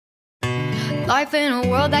Life in a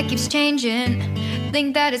world that keeps changing.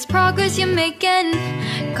 Think that it's progress you're making.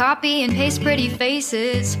 Copy and paste pretty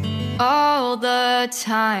faces all the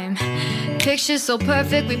time. Pictures so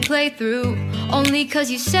perfect we play through. Only cause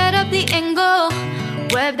you set up the angle.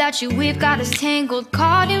 Web that you weave got us tangled.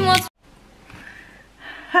 Caught in what's...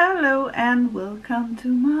 Hello and welcome to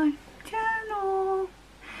my channel.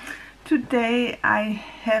 Today I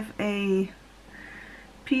have a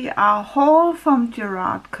PR haul from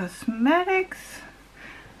Gerard Cosmetics.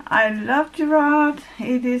 I love Gerard.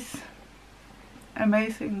 It is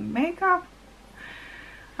amazing makeup.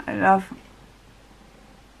 I love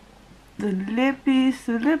the lippies.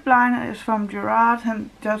 The lip liner is from Gerard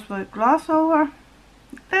and just with gloss over.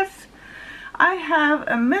 This, I have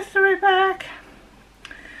a mystery bag.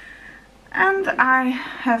 And I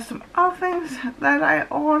have some other things that I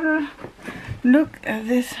ordered. Look at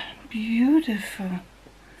this beautiful.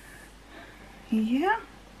 Yeah,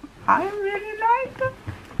 I really like them.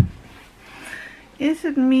 Is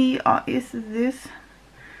it me or is it this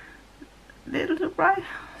little too bright?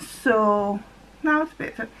 So now it's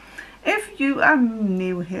better. If you are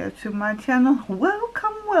new here to my channel,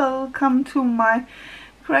 welcome to my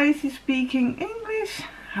crazy speaking English.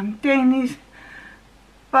 I'm Danish,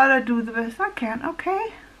 but I do the best I can,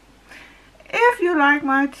 okay? If you like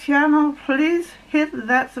my channel, please hit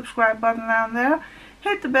that subscribe button down there.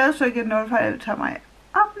 Hit the bell so you get notified every time I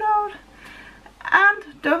upload. And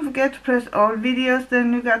don't forget to press all videos,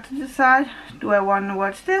 then you got to decide, do I want to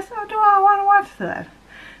watch this or do I want to watch that?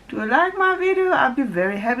 Do you like my video? I'll be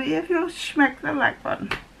very happy if you smack the like button.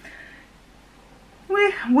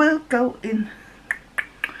 We will go in.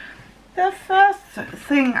 The first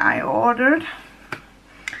thing I ordered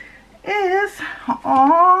is,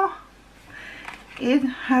 it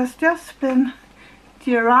has just been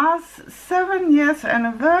Gerard's 7 years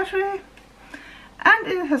anniversary, and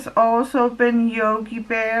it has also been Yogi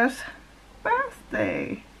Bear's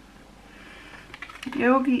birthday.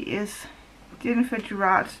 Yogi is Jennifer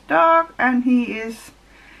Gerard's dog, and he is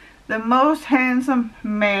the most handsome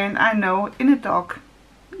man I know in a dog.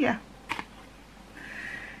 Yeah.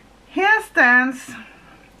 Here stands.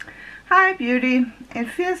 Hi beauty, it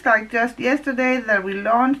feels like just yesterday that we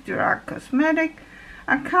launched Gerard Cosmetics.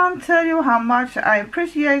 I can't tell you how much I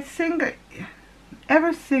appreciate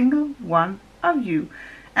every single one of you,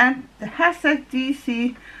 and the hashtag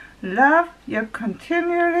DC love you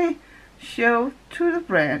continually show to the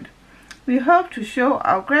brand. We hope to show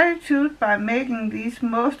our gratitude by making these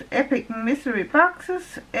most epic mystery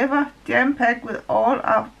boxes ever, jam-packed with all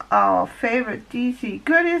of our favorite DC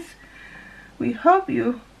goodies. We hope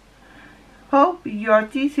your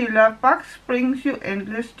DC Love box brings you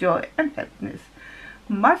endless joy and happiness.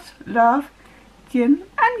 Much love, Jen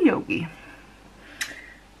and Yogi.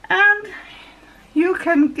 And you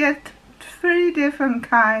can get 3 different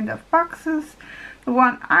kind of boxes. The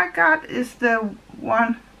one I got is the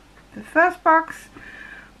first box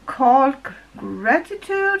called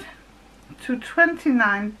Gratitude, to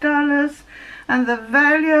 $29, and the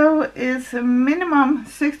value is a minimum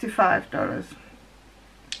 $65.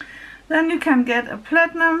 Then you can get a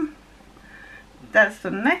platinum. That's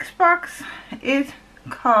the next box. It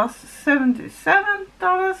costs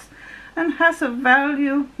 $77 and has a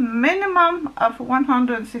value minimum of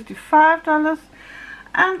 $165.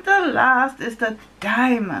 And the last is the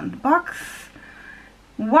diamond box.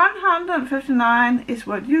 $159 is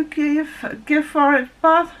what you give for it,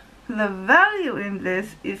 but the value in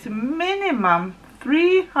this is minimum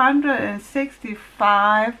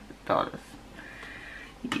 $365.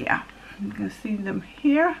 Yeah, you can see them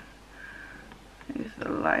here. If the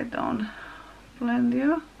light don't blend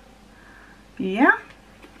you. Yeah.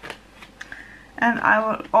 And I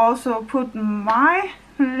will also put my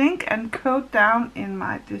link and code down in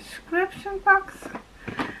my description box.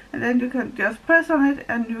 And then you can just press on it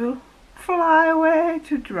and you fly away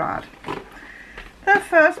to Gerard. The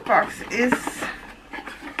first box is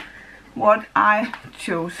what I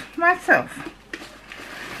chose myself.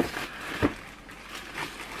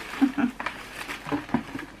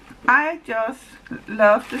 I just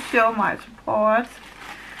love to show my support,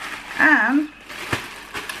 and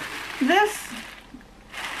this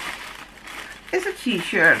is a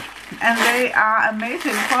t-shirt, and they are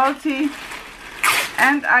amazing quality.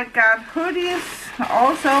 And I got hoodies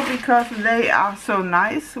also because they are so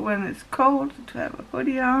nice when it's cold to have a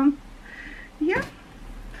hoodie on. Yeah.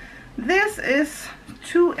 This is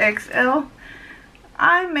 2XL.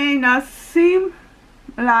 I may not seem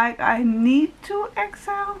like I need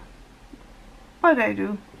 2XL, but I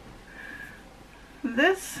do.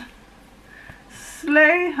 This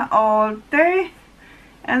slay all day,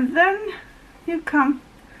 and then you come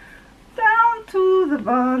down to the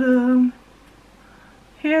bottom.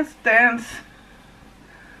 Here stands,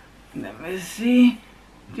 let me see,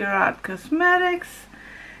 Gerard Cosmetics.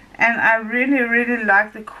 And I really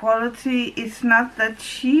like the quality. It's not that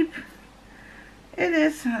cheap. It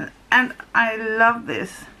is, and I love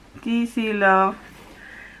this. DC Love.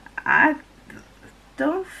 I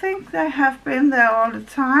don't think they have been there all the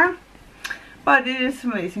time, but it is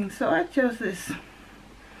amazing. So I chose this.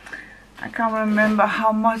 I can't remember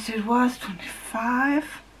how much it was,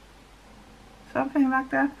 25, something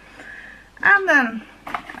like that. And then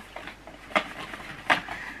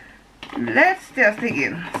let's just dig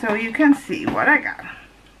in so you can see what I got.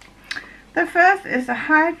 The first is a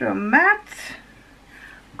Hydro Matte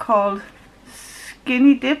called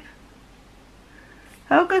Skinny Dip.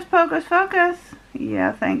 Hocus Pocus Focus.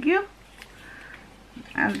 Yeah, thank you.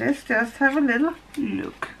 And let's just have a little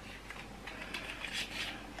look.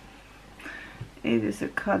 It is a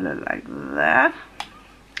color like that.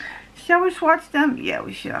 Shall we swatch them? Yeah,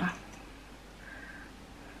 we shall.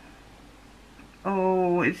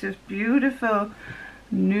 Oh, it's just beautiful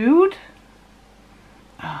nude.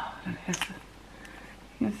 Oh, that has a,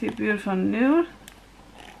 you can see beautiful nude.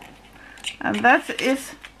 And that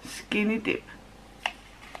is Skinny Dip.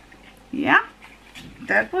 Yeah,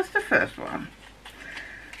 that was the first one.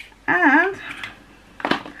 And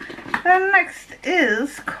the next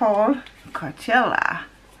is called Coachella.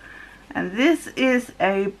 And this is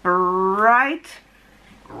a bright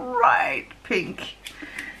pink.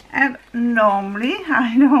 And normally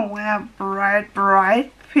I don't wear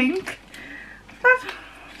bright pink, but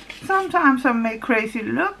sometimes I make crazy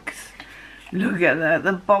looks. Look at that,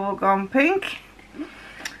 the bubblegum pink. And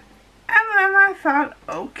then I thought,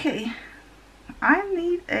 okay, I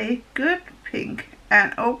need a good pink.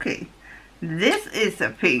 And okay, this is a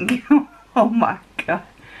pink. Oh my god,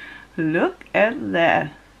 look at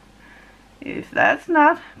that. If that's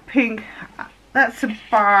not pink, that's a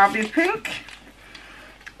Barbie pink.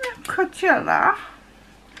 Coachella.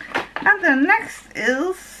 And the next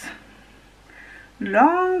is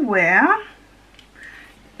Long Wear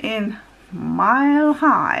in Mile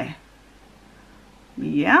High.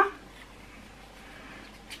 Yeah,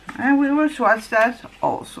 and we will swatch that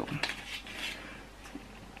also.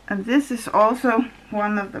 And this is also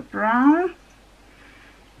one of the brown,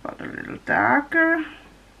 but a little darker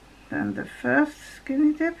than the first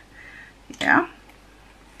Skinny Dip. Yeah,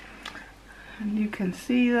 and you can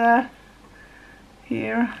see that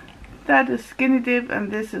here. That is Skinny Dip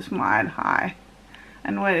and this is Mile High.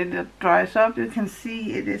 And when it dries up, you can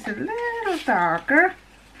see it is a little darker.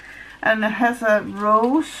 And it has a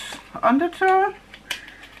rose undertone.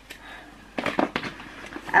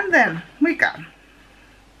 And then we got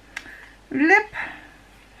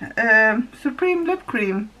Supreme Lip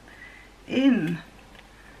Cream in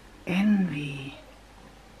Envy.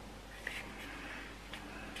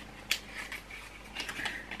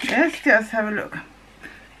 Let's just have a look.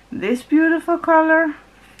 This beautiful color.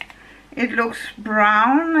 It looks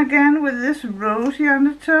brown again with this rosy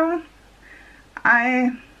undertone.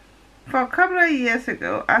 For a couple of years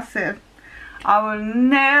ago, I said, I will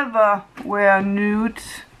never wear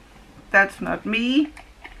nudes. That's not me.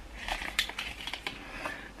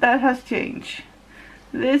 That has changed.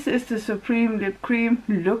 This is the Supreme Lip Cream.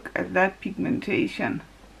 Look at that pigmentation.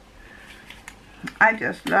 I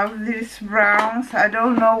just love these browns. I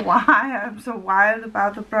don't know why I'm so wild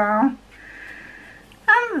about the brown.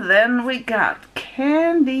 And then we got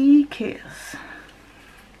Candy Kiss.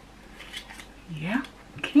 Yeah,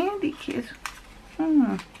 Candy Kiss.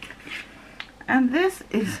 And this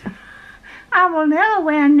is, I will never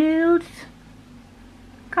wear nudes.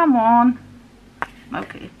 Come on.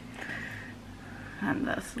 Okay. And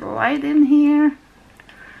there's light in here.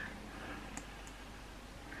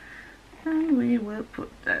 And we will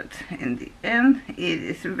put that in the end. It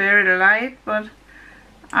is very light, but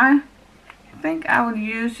I think I will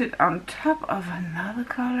use it on top of another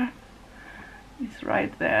color. It's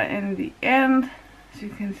right there in the end, as you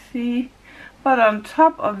can see. But on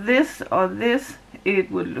top of this or this,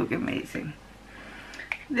 it would look amazing.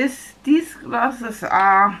 These glosses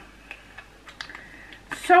are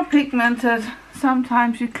so pigmented,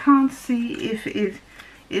 sometimes you can't see if it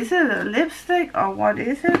is it a lipstick or what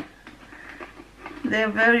is it. They're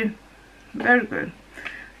very good.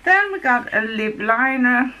 Then we got a lip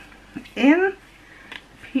liner in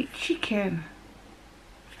Peachy Keen,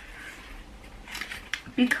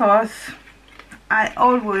 because I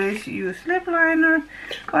always use lip liner,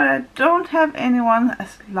 but I don't have anyone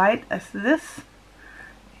as light as this.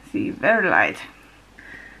 See, very light.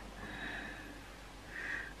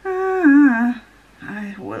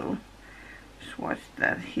 I will swatch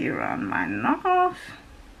that here on my knuckles.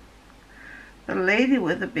 The lady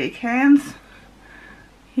with the big hands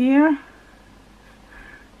here,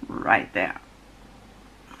 right there.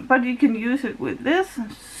 But you can use it with this.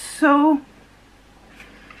 So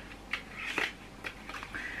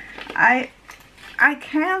I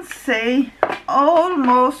can say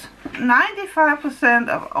almost 95%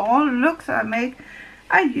 of all looks I make,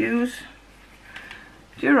 I use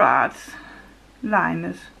Gerard's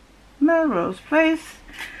Linus Melrose Place.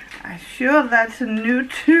 I'm sure that's a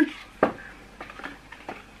nude too.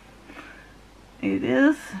 It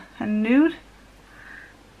is a nude,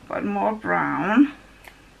 but more brown.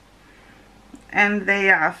 And they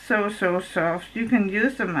are so soft. You can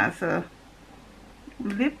use them as a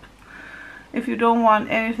lip if you don't want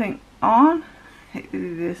anything on. It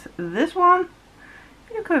is this one.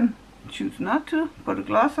 You can choose not to put a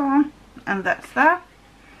gloss on, and that's that.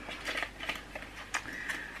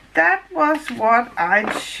 That was what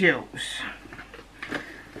I chose.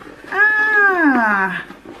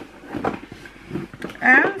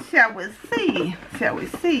 And shall we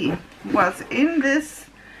see what's in this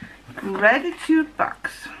gratitude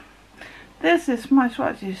box. This is my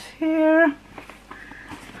swatches here.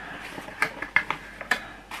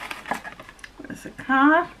 There's a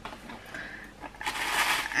card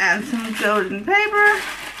and some golden paper,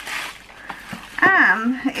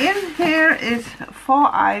 and in here is 4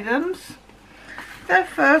 items. The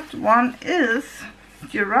first one is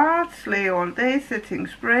Gerard Slay All Day Setting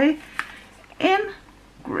Spray in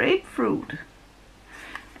grapefruit,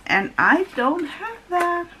 and I don't have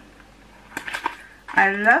that. I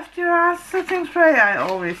love Gerard's setting spray. I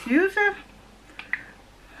always use it.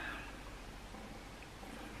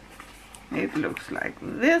 It looks like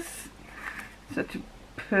this. Such a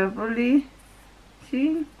purpley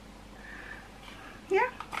sheen.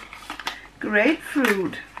 Yeah.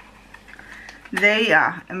 Grapefruit. They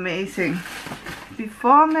are amazing.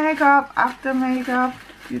 Before makeup, after makeup,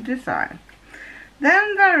 you decide.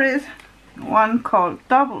 Then there is one called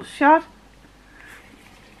Double Shot.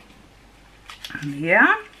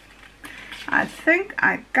 Yeah, I think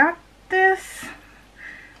I got this.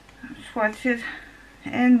 Swatch it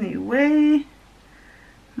anyway.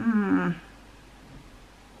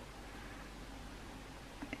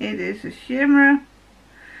 It is a shimmer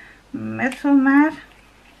metal matte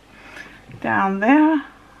down there.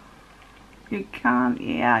 You can't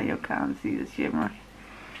see the shimmer.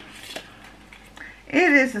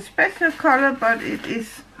 It is a special color, but it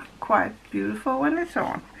is quite beautiful when it's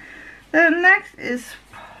on. The next is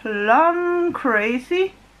Plum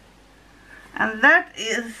Crazy, and that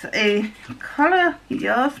is a Color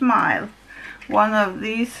Your Smile. One of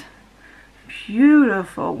these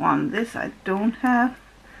beautiful ones. This I don't have.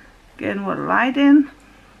 Again with light in.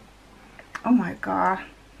 Oh my god,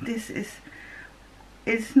 this is,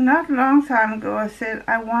 it's not a long time ago I said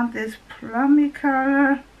I want this plummy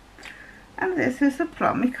color, and this is a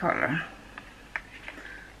plummy color.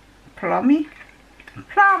 Plum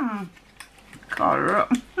color.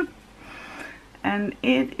 And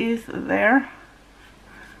it is there.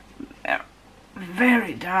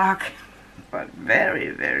 Very dark, but very,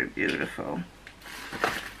 very beautiful.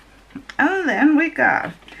 And then we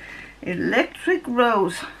got Electric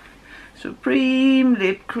Rose Supreme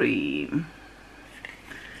Lip Cream.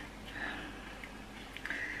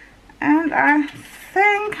 And I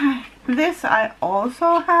think this I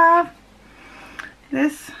also have.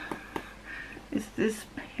 This is this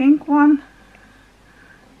pink one.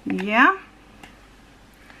 Yeah.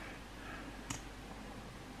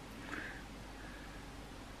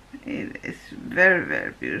 It is very,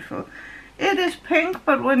 very beautiful. It is pink,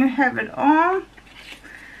 but when you have it on,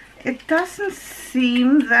 it doesn't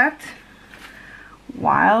seem that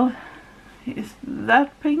wild. Is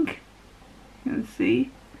that pink? You can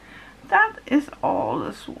see that is all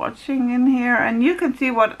the swatching in here, and you can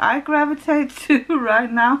see what I gravitate to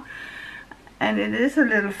right now. And it is a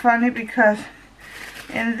little funny because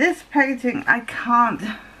in this packaging I can't,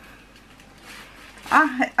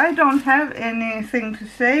 I don't have anything to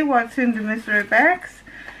say what's in the mystery bags.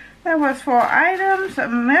 There was 4 items, a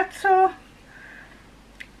metal,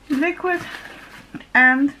 liquid,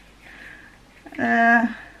 and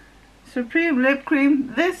Supreme Lip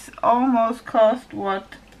Cream. This almost cost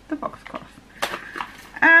what the box cost.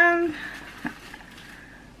 And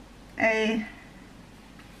a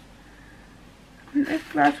lip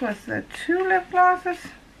gloss. Was there 2 lip glosses?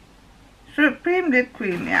 Supreme Lip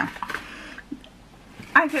Cream, yeah.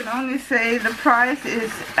 I can only say the price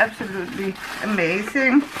is absolutely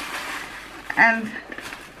amazing, and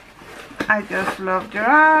I just love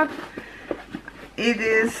Gerard. it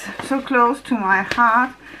is so close to my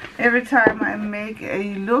heart every time I make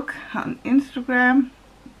a look on Instagram.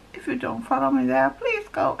 If you don't follow me there, please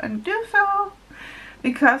go and do so,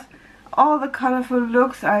 because all the colorful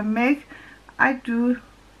looks I make, I do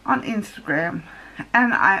on Instagram.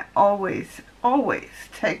 And I always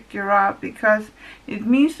take Gerard, because it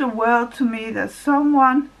means the world to me that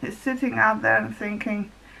someone is sitting out there and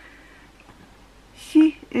thinking,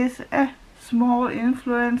 she is a small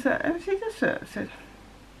influencer and she deserves it.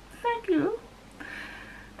 Thank you.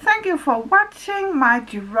 Thank you for watching my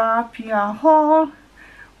Gerard PR haul.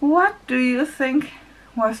 What do you think?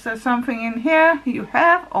 Was there something in here you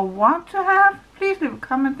have or want to have? Please leave a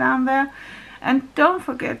comment down there. And don't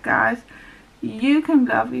forget, guys, you can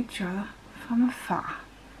love each other from afar.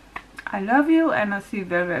 I love you, and I'll see you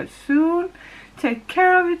very, very soon. Take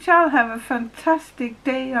care of each other. Have a fantastic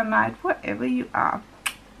day or night wherever you are.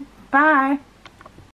 Bye.